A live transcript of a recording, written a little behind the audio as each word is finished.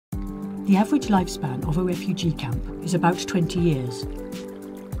The average lifespan of a refugee camp is about 20 years.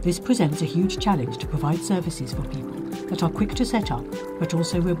 This presents a huge challenge to provide services for people that are quick to set up but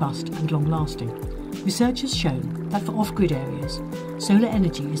also robust and long-lasting. Research has shown that for off-grid areas, solar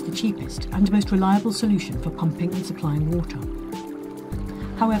energy is the cheapest and most reliable solution for pumping and supplying water.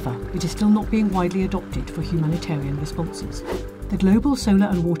 However, it is still not being widely adopted for humanitarian responses. The Global Solar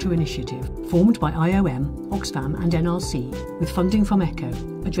and Water Initiative, formed by IOM, Oxfam and NRC, with funding from ECHO,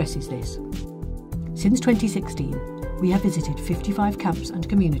 addresses this. Since 2016, we have visited 55 camps and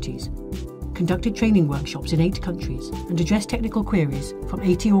communities, conducted training workshops in 8 countries, and addressed technical queries from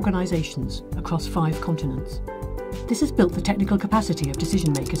 80 organisations across 5 continents. This has built the technical capacity of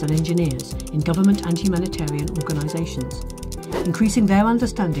decision makers and engineers in government and humanitarian organisations, increasing their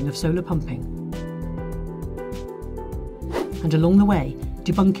understanding of solar pumping, and along the way,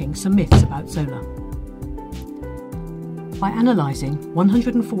 debunking some myths about solar. By analysing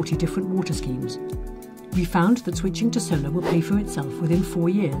 140 different water schemes, we found that switching to solar will pay for itself within 4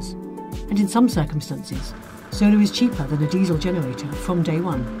 years, and in some circumstances, solar is cheaper than a diesel generator from day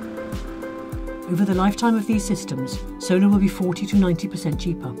one. Over the lifetime of these systems, solar will be 40 to 90%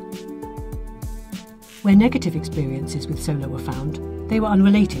 cheaper. Where negative experiences with solar were found, they were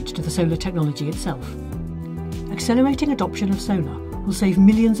unrelated to the solar technology itself. Accelerating adoption of solar will save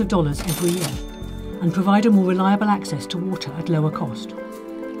millions of dollars every year and provide a more reliable access to water at lower cost.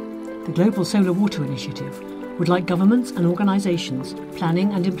 The Global Solar Water Initiative would like governments and organisations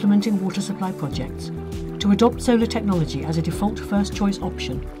planning and implementing water supply projects to adopt solar technology as a default first choice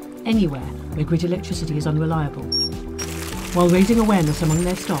option anywhere where grid electricity is unreliable, while raising awareness among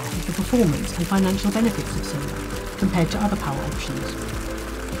their staff of the performance and financial benefits of solar compared to other power options.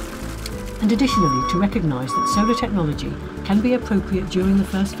 And additionally, to recognise that solar technology can be appropriate during the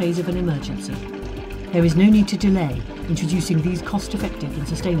first phase of an emergency. There is no need to delay introducing these cost-effective and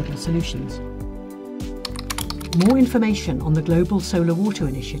sustainable solutions. More information on the Global Solar Water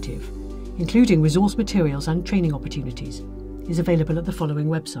Initiative, including resource materials and training opportunities, is available at the following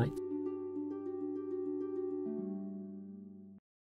website.